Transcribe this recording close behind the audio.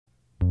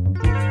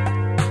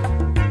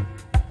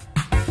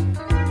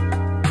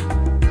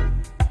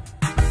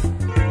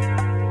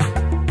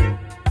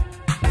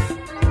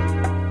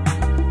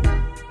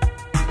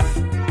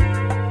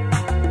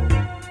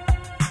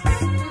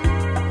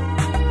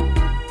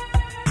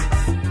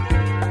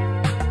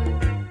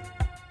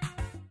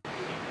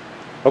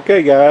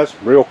Okay guys,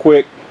 real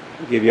quick,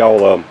 give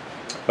y'all an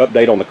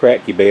update on the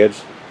Kratky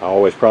beds. I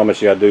always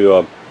promise you I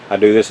do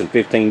this in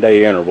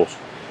 15-day intervals.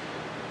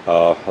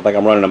 I think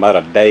I'm running about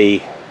a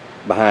day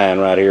behind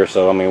right here,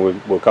 so I mean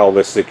we'll call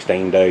this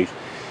 16 days.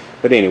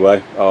 But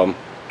anyway,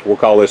 we'll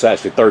call this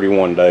actually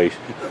 31 days.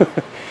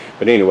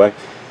 But anyway,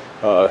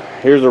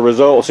 here's the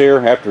results here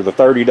after the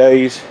 30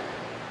 days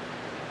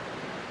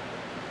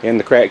in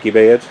the Kratky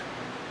beds.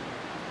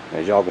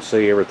 As y'all can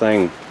see,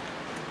 everything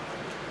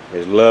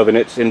is loving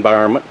its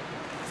environment.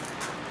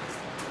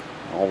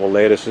 All the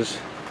lettuces.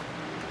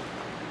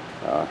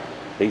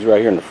 These right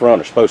here in the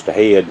front are supposed to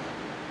head.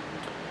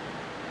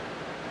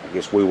 I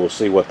guess we will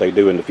see what they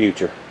do in the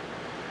future.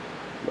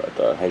 But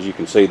as you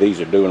can see, these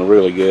are doing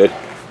really good.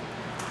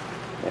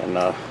 And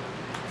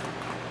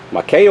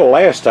my kale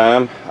last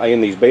time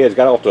in these beds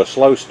got off to a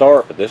slow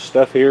start, but this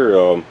stuff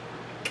here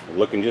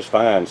looking just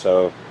fine.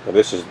 So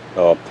this is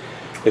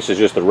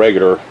just the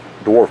regular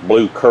dwarf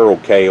blue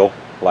curled kale,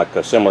 like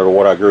similar to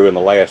what I grew in the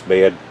last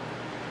bed.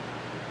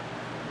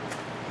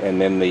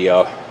 And then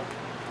the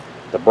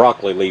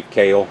broccoli leaf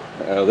kale.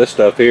 This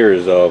stuff here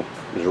is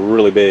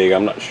really big.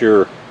 I'm not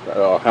sure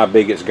how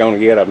big it's going to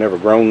get. I've never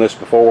grown this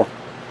before,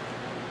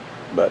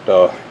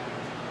 but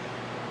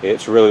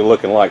it's really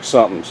looking like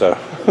something. So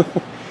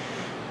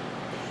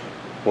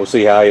we'll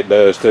see how it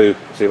does too.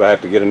 See if I have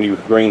to get a new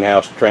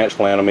greenhouse to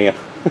transplant them in.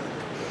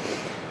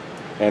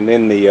 And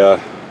then the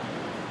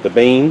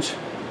beans.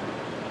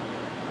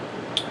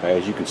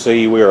 As you can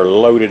see, we are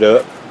loaded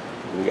up.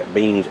 We got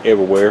beans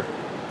everywhere.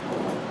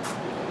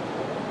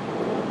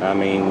 I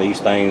mean,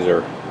 these things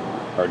are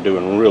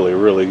doing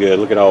really good.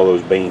 Look at all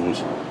those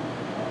beans.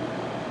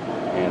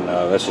 And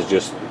this is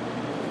just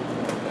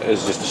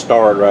a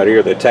start right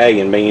here. The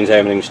Italian beans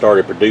haven't even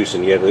started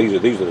producing yet.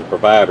 These are the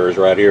providers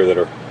right here that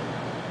are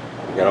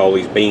got all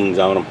these beans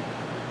on them.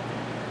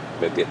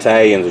 But the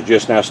Italians are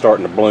just now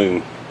starting to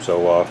bloom.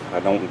 So I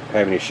don't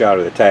have any shot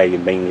of the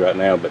Italian beans right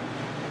now. But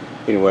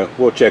anyway,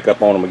 we'll check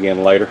up on them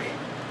again later.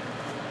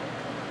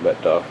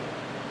 But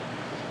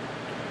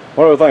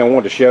one other thing I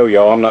wanted to show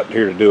y'all, I'm not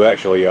here to do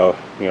actually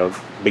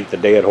beat the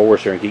dead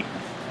horse here and keep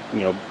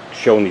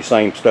showing the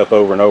same stuff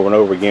over and over and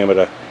over again, but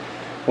I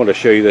want to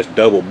show you this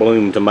double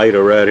bloom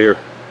tomato right here.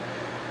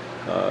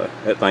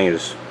 That thing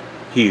is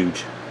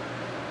huge,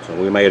 so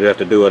we may have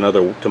to do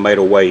another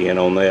tomato weigh-in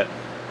on that.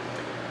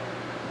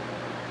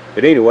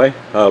 But anyway,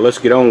 let's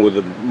get on with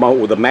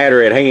the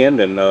matter at hand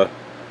and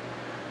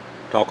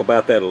talk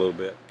about that a little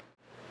bit.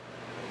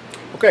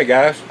 Okay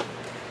guys,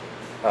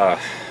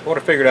 what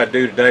I figured I'd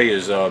do today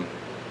is kind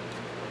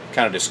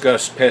of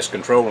discuss pest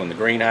control in the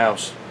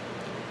greenhouse,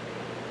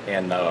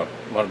 and I'm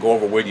going to go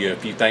over with you a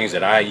few things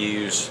that I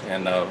use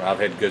and I've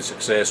had good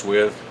success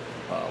with.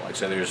 Like I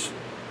said, there's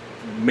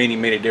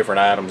many different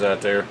items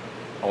out there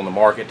on the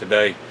market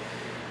today.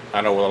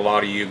 I know a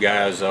lot of you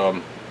guys,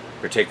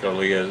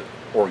 particularly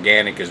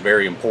organic, is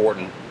very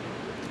important,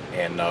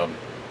 and I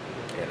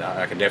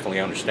can definitely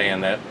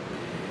understand that.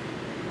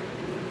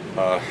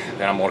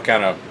 Then I'm going to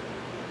kind of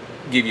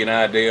give you an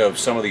idea of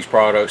some of these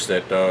products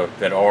that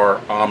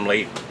are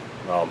OMRI,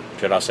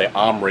 should I say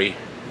OMRI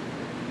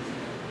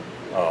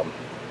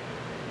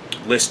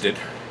listed,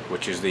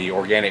 which is the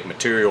Organic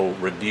Material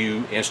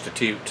Review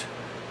Institute.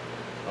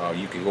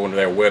 You can go into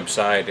their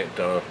website at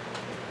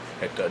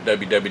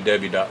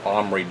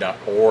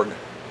www.omri.org,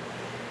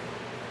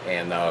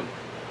 and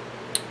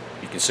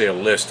you can see a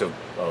list of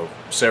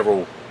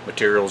several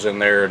materials in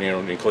there,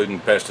 including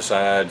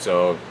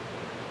pesticides,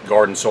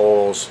 garden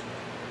soils,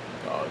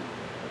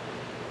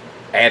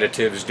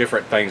 additives,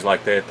 different things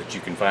like that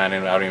you can find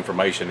out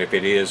information if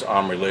it is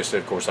OMRI listed.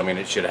 Of course, I mean,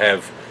 it should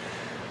have,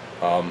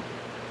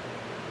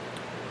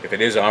 if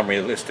it is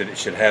OMRI listed, it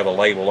should have a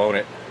label on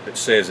it that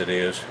says it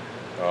is.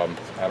 I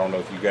don't know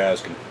if you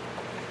guys can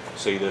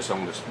see this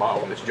on this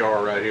bottle, this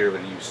jar right here,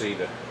 but you see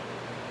the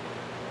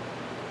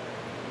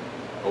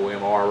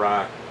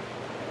OMRI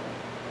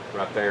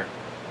right there,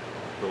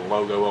 the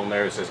logo on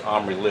there. It says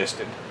OMRI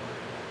listed,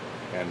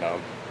 and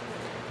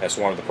that's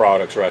one of the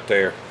products right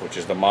there, which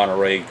is the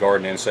Monterey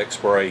Garden Insect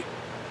Spray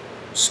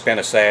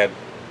Spinosad.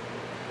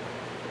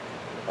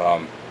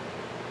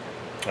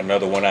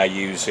 Another one I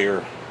use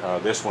here,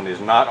 this one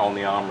is not on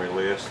the OMRI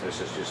list. This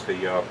is just the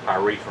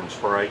pyrethrum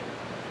spray.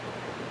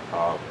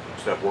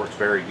 Stuff works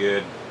very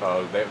good.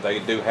 They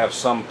do have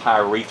some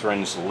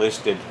pyrethrins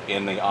listed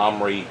in the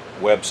OMRI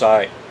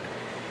website.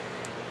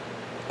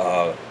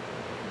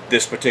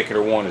 This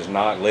particular one is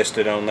not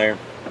listed on there.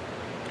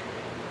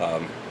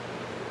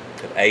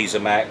 Aiza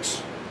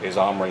Max is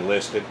OMRI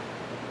listed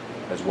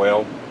as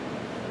well.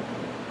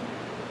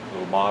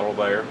 Little bottle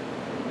there.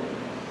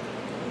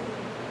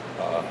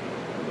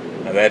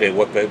 Now that is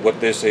what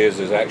this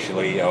is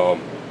actually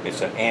it's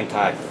an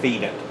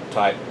anti-feedant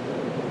type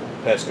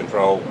pest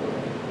control,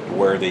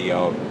 where the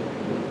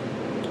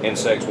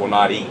insects will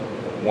not eat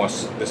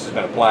once this has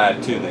been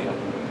applied to them.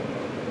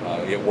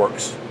 It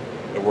works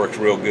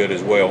real good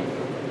as well.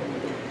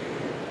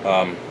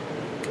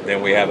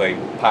 Then we have a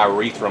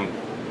pyrethrum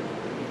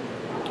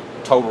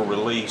total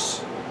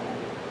release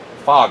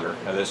fogger.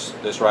 Now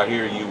this right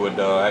here, you would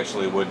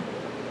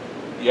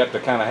you have to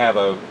kind of have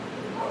a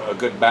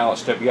good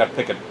balance step. You got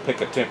to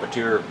pick a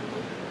temperature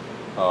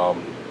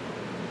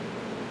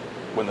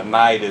when the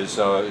night is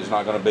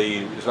not going to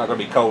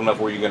be cold enough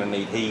where you're going to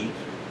need heat.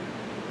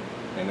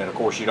 And then of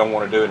course you don't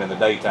want to do it in the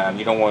daytime.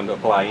 You don't want to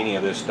apply any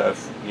of this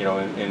stuff, you know,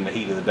 in the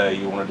heat of the day.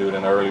 You want to do it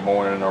in the early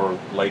morning or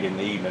late in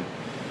the evening.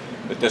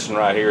 But this one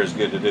right here is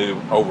good to do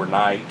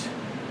overnight,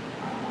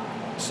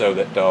 so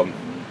that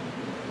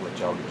let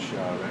y'all get a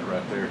shot of that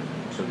right there,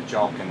 so that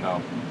y'all can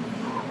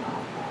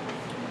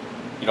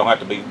you don't have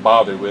to be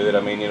bothered with it. I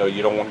mean, you know,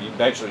 you don't want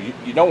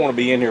to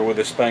be in here with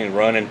this thing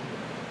running.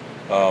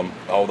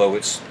 Although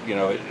it's, you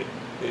know,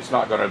 it's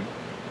not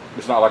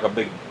like a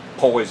big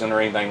poison or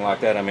anything like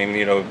that. I mean,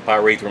 you know,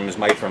 pyrethrum is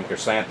made from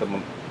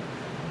chrysanthemum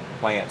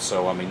plants,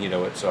 so I mean, you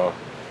know, it's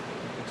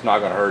not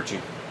going to hurt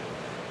you.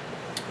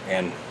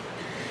 And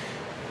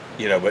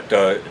you know, but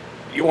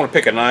you want to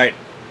pick a night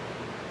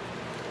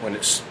when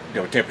it's,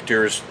 you know,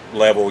 temperature's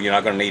level. You're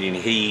not going to need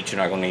any heat. You're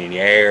not going to need any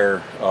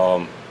air.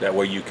 That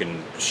way you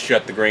can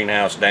shut the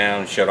greenhouse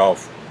down, shut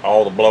off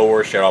all the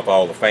blowers, shut off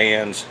all the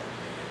fans.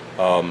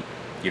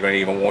 You don't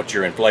even want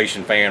your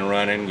inflation fan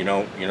running. You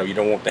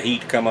don't want the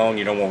heat to come on.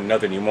 You don't want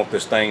nothing. You want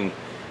this thing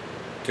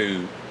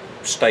to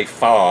stay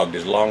fogged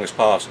as long as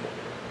possible.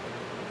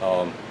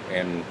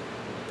 And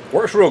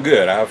works real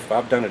good.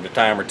 I've done it a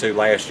time or two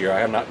last year. I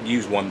have not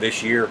used one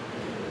this year,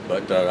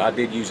 but I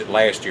did use it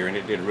last year and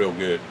it did real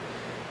good.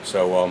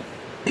 So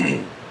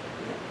and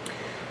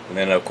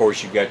then of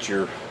course you've got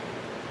your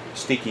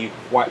sticky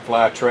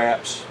whitefly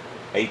traps,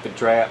 aphid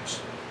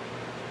traps.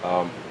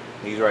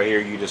 These right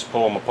here, you just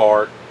pull them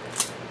apart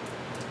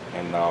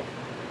and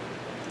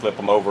flip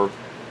them over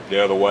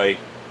the other way,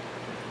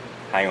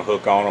 hang a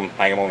hook on them,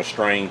 hang them on a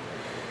string.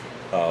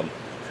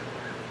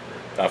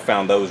 I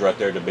found those right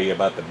there to be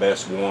about the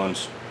best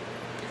ones.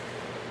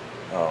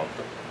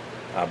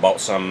 I bought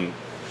some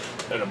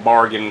at a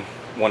bargain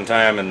one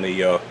time, and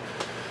they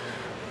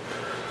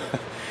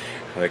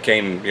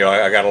came, you know,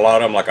 I got a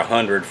lot of them, like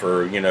 100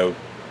 for, you know,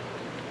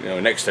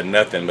 next to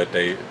nothing. But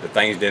the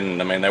things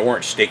didn't, I mean, they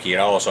weren't sticky at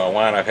all, so I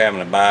wound up having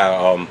to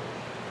buy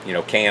you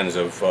know, cans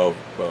of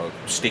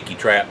sticky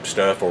trap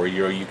stuff, or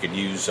you could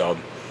use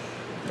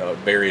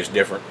various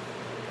different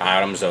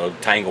items.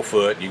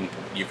 Tanglefoot,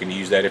 you can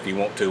use that if you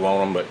want to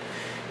on them, but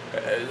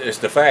it's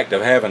the fact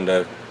of having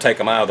to take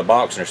them out of the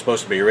box and they're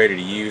supposed to be ready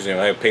to use, and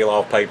they have peel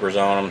off papers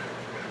on them.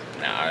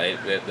 Nah,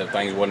 the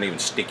things wasn't even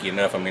sticky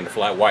enough. I mean, the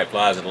white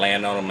flies would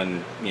land on them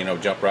and, you know,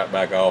 jump right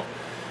back off.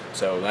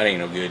 So that ain't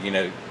no good. You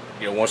know,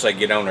 once they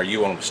get on there, you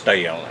want them to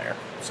stay on there.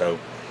 So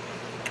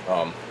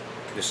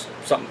just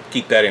something,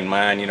 keep that in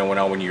mind, you know,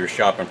 when you're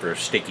shopping for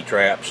sticky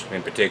traps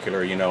in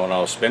particular, you know, and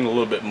I'll spend a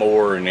little bit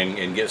more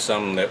and get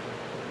some that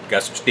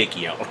got some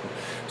sticky on them.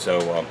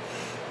 So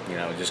you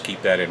know, just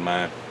keep that in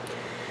mind.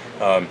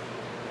 And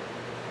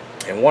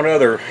one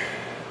other,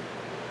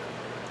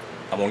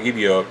 I'm going to give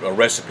you a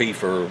recipe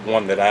for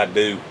one that I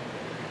do.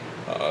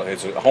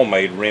 It's a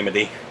homemade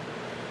remedy.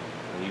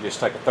 And you just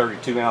take a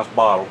 32-ounce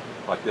bottle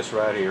like this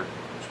right here.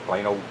 It's a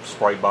plain old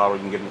spray bottle.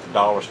 You can get them at the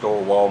dollar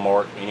store,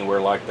 Walmart,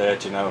 anywhere like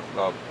that. You know,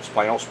 it's a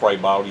plain old spray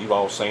bottle. You've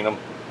all seen them.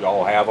 You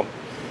all have them.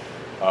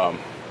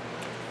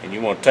 And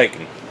you want to take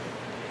them.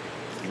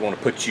 You want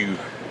to put you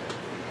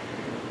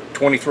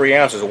 23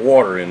 ounces of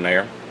water in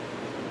there,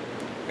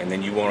 and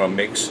then you want to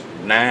mix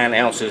 9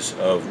 ounces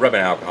of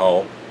rubbing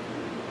alcohol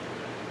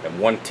and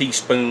 1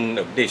 teaspoon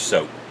of dish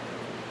soap.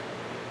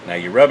 Now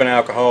your rubbing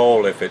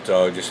alcohol, if it's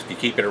if you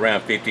keep it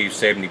around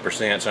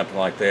 50-70%, something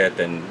like that,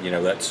 then you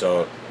know that's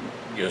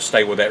you'll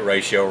stay with that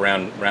ratio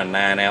around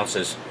 9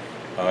 ounces.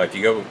 If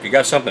you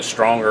got something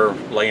stronger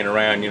laying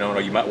around, you know,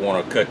 you might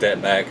want to cut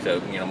that back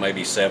to, you know,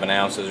 maybe 7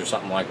 ounces or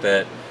something like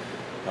that.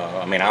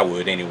 I mean, I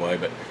would anyway,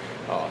 but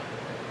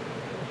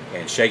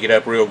and shake it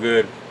up real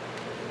good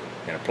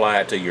and apply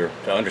it to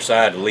the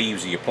underside, the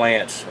leaves of your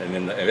plants. And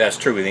then that's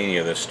true with any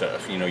of this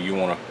stuff. You know, you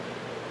want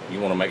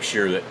to make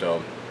sure that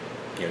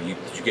you know, you're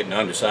getting the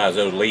undersides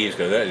of those leaves,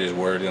 because that is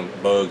where them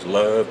bugs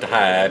love to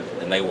hide,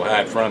 and they will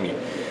hide from you.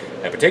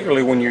 And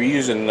particularly when you're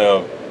using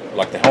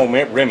like the home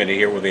remedy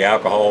here with the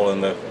alcohol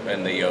and the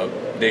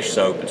dish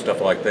soap and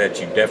stuff like that,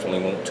 you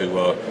definitely want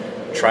to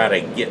try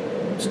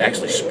to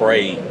actually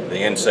spray the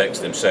insects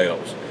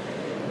themselves,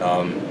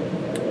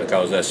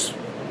 because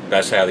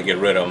that's how they get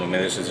rid of them. I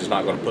mean, this is just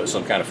not going to put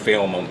some kind of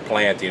film on the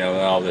plant, you know,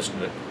 and all this,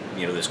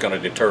 you know, that's going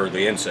to deter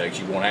the insects.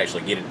 You want to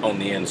actually get it on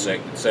the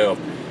insect itself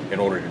in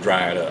order to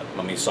dry it up.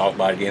 I mean,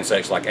 soft-bodied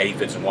insects like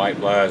aphids and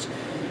whiteflies,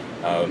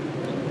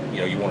 you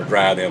know, you want to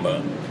dry them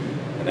up,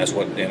 and that's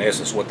what, in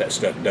essence, what that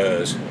stuff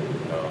does.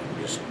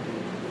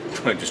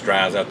 It just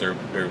dries out their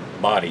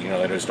body. You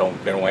know, they don't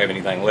have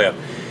anything left,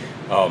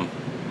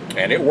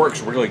 and it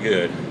works really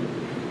good.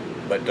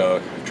 But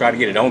try to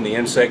get it on the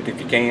insect if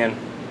you can.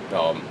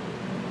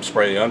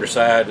 Spray the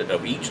underside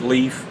of each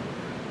leaf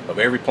of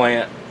every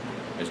plant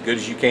as good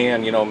as you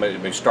can. You know,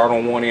 maybe start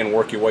on one end,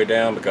 work your way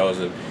down, because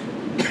of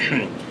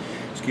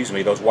excuse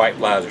me, those white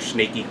flies are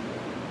sneaky.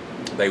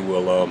 They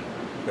will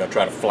they'll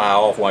try to fly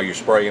off while you're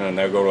spraying, and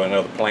they'll go to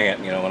another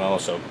plant, you know, and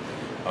also.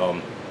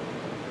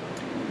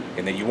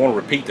 And then you want to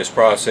repeat this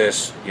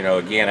process, you know,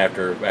 again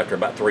after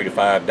about 3 to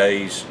 5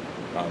 days.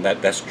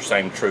 That's the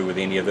same true with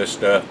any of this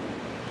stuff.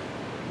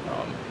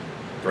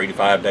 3 to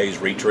 5 days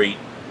retreat,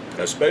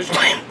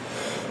 especially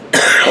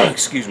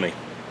excuse me,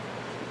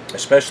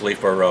 especially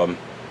for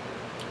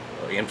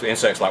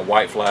insects like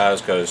whiteflies,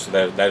 because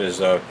that is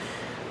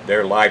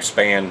their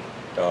lifespan,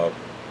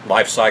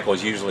 life cycle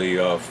is usually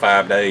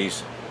 5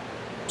 days.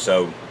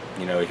 So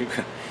you know,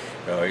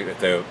 if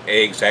the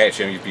eggs hatch,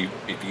 and if you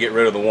get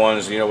rid of the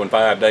ones, you know, in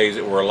 5 days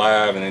that were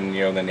alive, and then,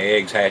 you know, then the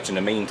eggs hatch in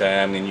the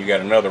meantime, then you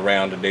got another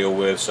round to deal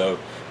with. So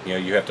you know,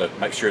 you have to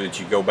make sure that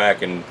you go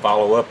back and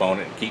follow up on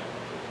it and keep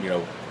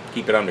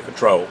it under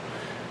control,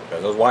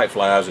 because those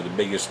whiteflies are the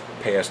biggest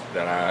pest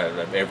that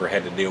I've ever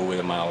had to deal with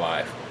in my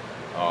life.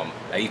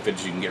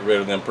 Aphids, you can get rid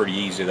of them pretty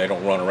easy. They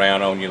don't run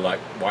around on you like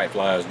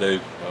whiteflies do.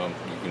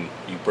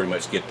 You pretty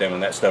much get them,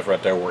 and that stuff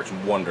right there works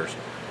wonders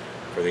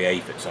for the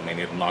aphids. I mean,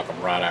 it'll knock them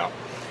right out.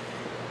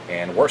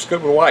 And it works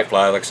good with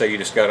whiteflies. Like I say, you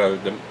just gotta,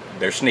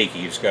 they're sneaky.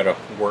 You just gotta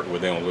work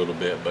with them a little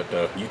bit, but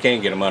you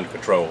can get them under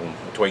control.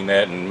 Between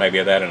that and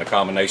maybe that and a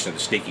combination of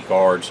the sticky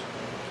cards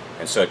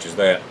and such as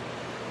that.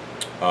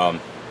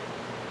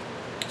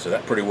 So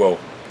that pretty well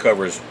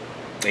covers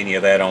any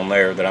of that on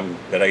there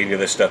any of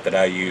this stuff that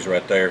I use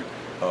right there.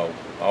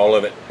 All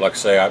of it, like I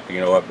say, I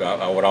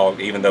would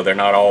even though they're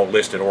not all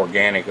listed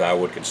organic, I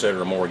would consider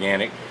them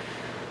organic.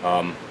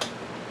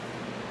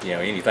 You know,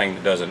 anything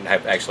that doesn't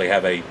actually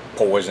have a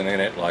poison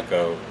in it, like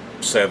a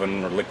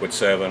 7 or liquid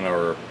 7,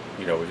 or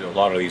you know, a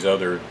lot of these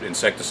other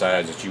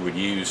insecticides that you would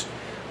use,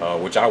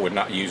 which I would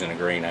not use in a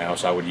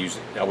greenhouse. I would use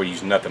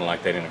nothing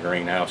like that in a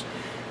greenhouse.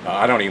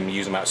 I don't even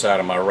use them outside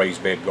of my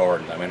raised bed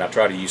garden. I mean, I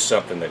try to use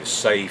something that is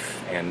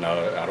safe, and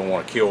I don't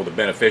want to kill the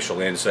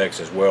beneficial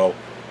insects as well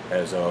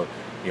as you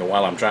know,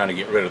 while I'm trying to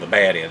get rid of the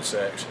bad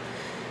insects.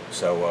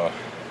 So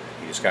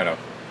you just kind of,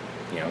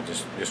 you know,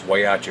 just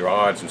weigh out your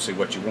odds and see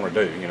what you want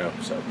to do, you know.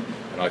 So,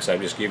 and like I said,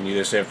 I'm just giving you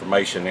this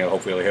information, you know,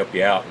 hopefully it'll help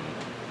you out,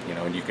 and you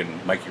know, and you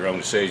can make your own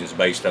decisions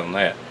based on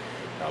that.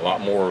 A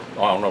lot more,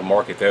 I don't know,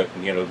 market that,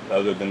 you know,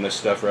 other than this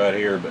stuff right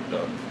here, but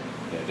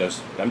yeah,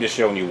 I'm just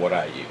showing you what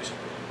I use.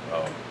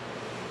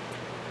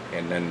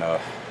 And then,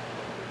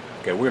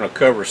 okay, we're going to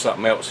cover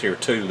something else here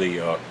too.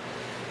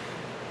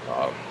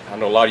 I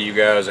know a lot of you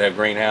guys have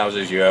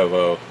greenhouses. You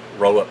have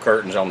roll-up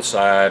curtains on the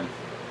side.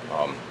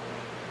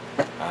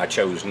 I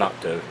chose not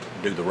to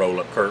do the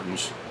roll-up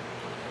curtains.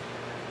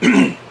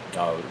 The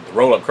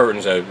roll-up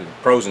curtains, the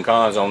pros and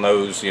cons on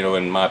those, you know,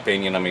 in my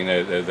opinion. I mean,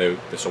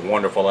 it's a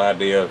wonderful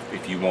idea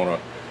if you want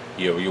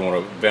to, you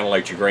want to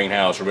ventilate your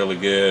greenhouse really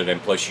good,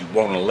 and plus you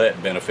want to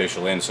let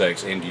beneficial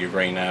insects into your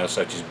greenhouse,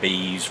 such as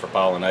bees for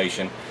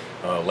pollination,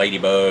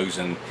 ladybugs,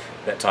 and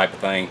that type of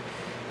thing.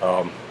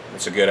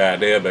 It's a good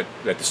idea, but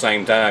at the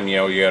same time, you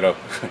know, you have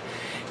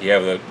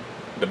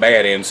the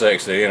bad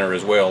insects that enter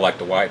as well, like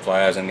the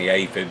whiteflies and the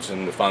aphids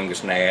and the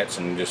fungus gnats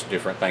and just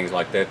different things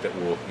like that that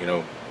will, you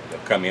know,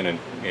 come in, and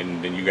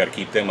then you got to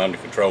keep them under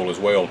control as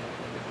well.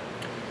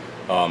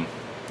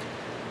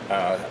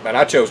 But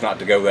I chose not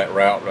to go that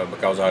route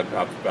because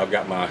I've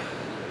got my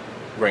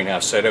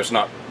greenhouse set. It's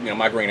not, you know,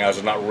 my greenhouse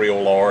is not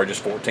real large. It's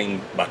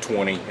 14 by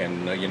 20,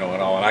 and you know,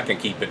 and all, and I can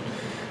keep it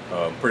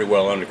pretty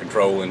well under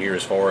control in here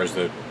as far as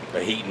the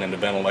heating and the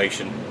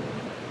ventilation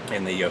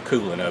and the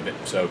cooling of it.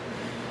 So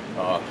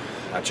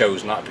I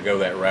chose not to go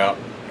that route,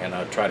 and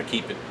I try to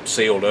keep it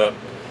sealed up.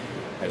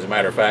 As a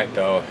matter of fact,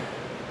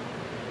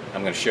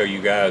 I'm going to show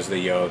you guys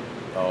the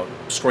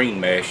screen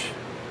mesh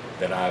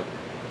that I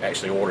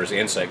actually ordered as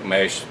insect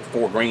mesh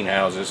for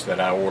greenhouses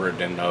that I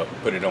ordered, and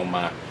put it on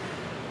my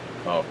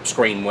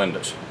screen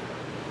windows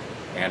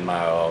and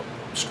my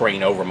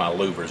screen over my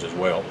louvers as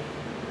well.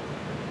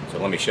 So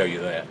let me show you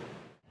that.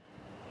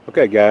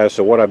 Okay guys,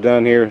 so what I've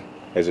done here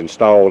is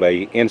installed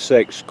a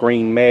insect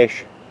screen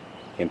mesh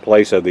in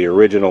place of the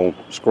original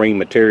screen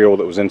material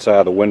that was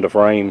inside the window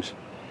frames.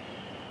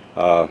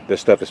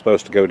 This stuff is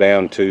supposed to go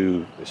down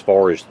to, as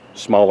far as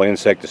small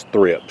insect, as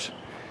thrips,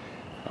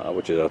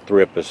 which is a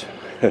thrip is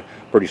a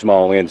pretty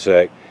small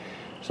insect.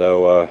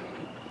 So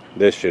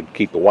this should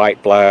keep the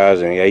white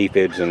flies and the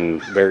aphids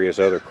and various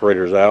other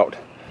critters out.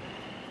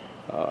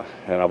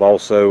 And I've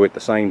also, at the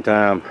same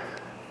time,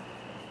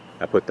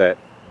 I put that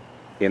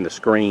in the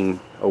screen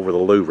over the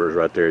louvers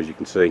right there, as you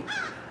can see.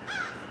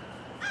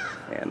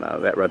 And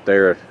that right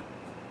there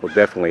will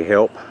definitely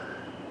help.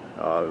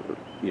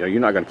 You know,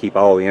 you're not going to keep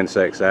all the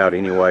insects out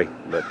anyway,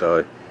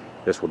 but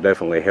this will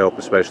definitely help,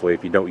 especially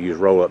if you don't use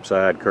roll-up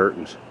side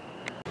curtains.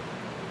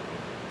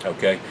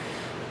 Okay,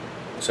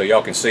 so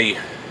y'all can see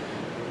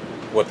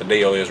what the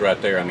deal is right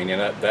there. I mean,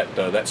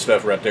 that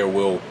stuff right there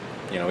will,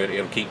 you know,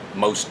 it'll keep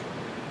most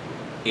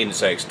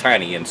insects,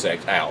 tiny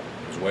insects, out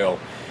as well.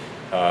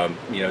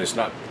 You know, it's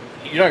not,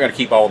 you're not going to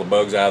keep all the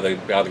bugs out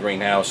of the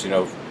greenhouse, you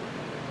know,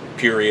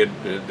 period.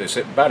 It's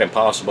about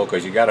impossible,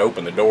 because you got to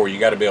open the door, you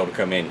got to be able to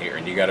come in here,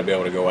 and you got to be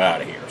able to go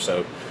out of here.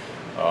 So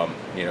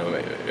You know,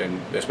 and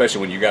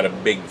especially when you got a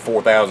big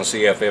 4,000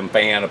 CFM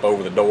fan up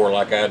over the door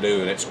like I do,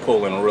 and it's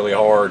pulling really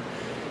hard.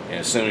 And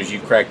as soon as you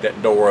crack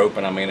that door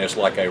open, I mean, it's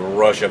like a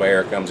rush of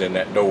air comes in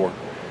that door.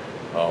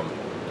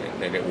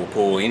 And it will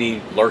pull any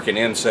lurking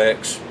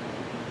insects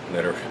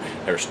that are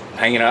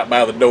hanging out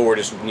by the door,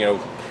 just, you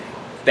know,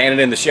 standing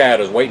in the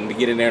shadows waiting to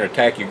get in there and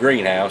attack your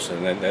greenhouse.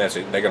 And then that's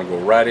it. They're going to go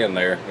right in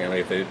there. You know,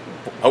 if they,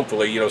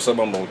 hopefully, you know, some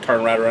of them will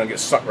turn right around and get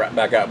sucked right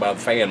back out by the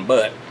fan,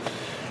 but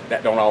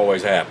that don't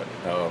always happen.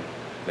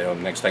 The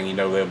next thing you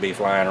know, they'll be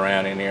flying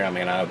around in here. I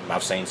mean,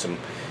 I've seen some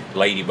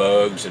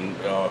ladybugs, and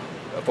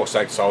of course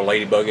I saw a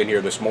ladybug in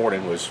here this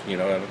morning. Was, you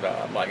know, and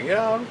I'm like,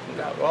 yeah,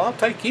 well, I'll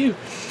take you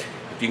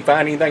if you can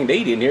find anything to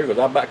eat in here, because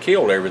I about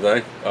killed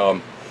everything.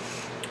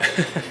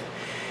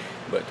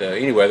 But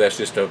anyway, that's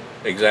just an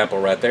example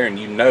right there, and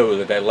you know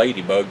that that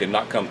ladybug did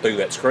not come through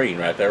that screen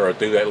right there or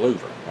through that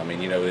louver. I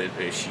mean, you know,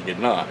 she did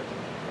not.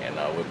 And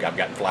I've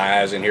gotten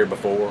flies in here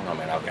before. I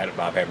mean,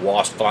 I've had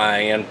wasps fly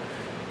in.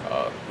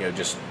 You know,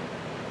 just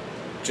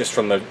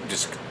from a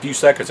few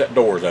seconds that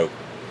door's open.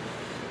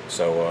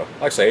 So,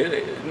 like I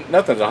say,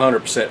 nothing's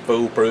 100%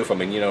 foolproof. I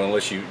mean, you know,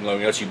 unless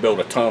you build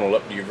a tunnel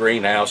up to your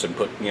greenhouse and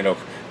put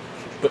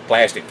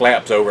plastic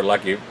flaps over it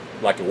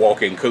like a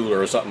walk-in cooler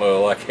or something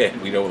like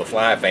that, you know, with a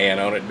fly fan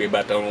on it. It'd be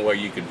about the only way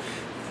you could,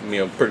 you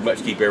know, pretty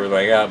much keep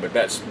everything out.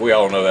 But we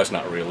all know that's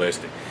not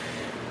realistic.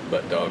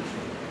 But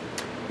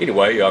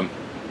anyway,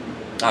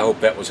 I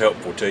hope that was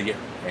helpful to you.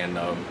 And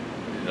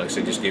like I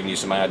said, just giving you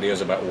some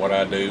ideas about what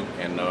I do.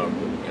 And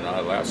you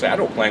know, like I say, I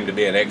don't claim to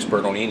be an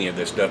expert on any of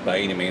this stuff by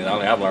any means.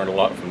 I've learned a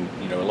lot from,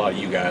 you know, a lot of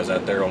you guys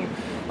out there on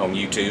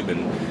YouTube,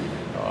 and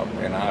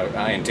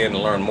I intend to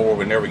learn more.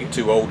 We never get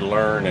too old to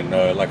learn. And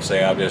like I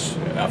say,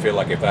 I feel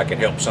like if I can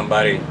help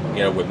somebody, you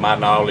know, with my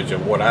knowledge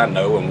of what I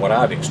know and what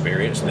I've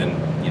experienced,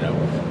 then, you know,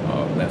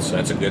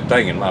 that's a good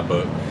thing in my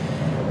book.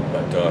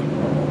 But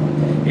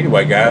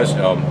anyway, guys,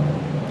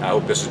 I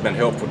hope this has been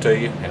helpful to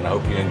you, and I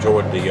hope you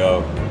enjoyed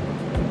the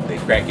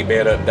Kratky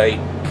bed update.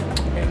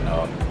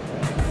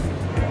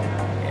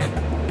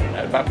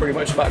 And that pretty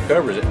much about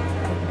covers it.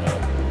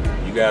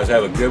 You guys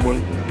have a good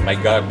one. May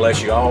God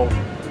bless you all,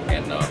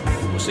 and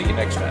we'll see you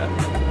next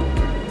time.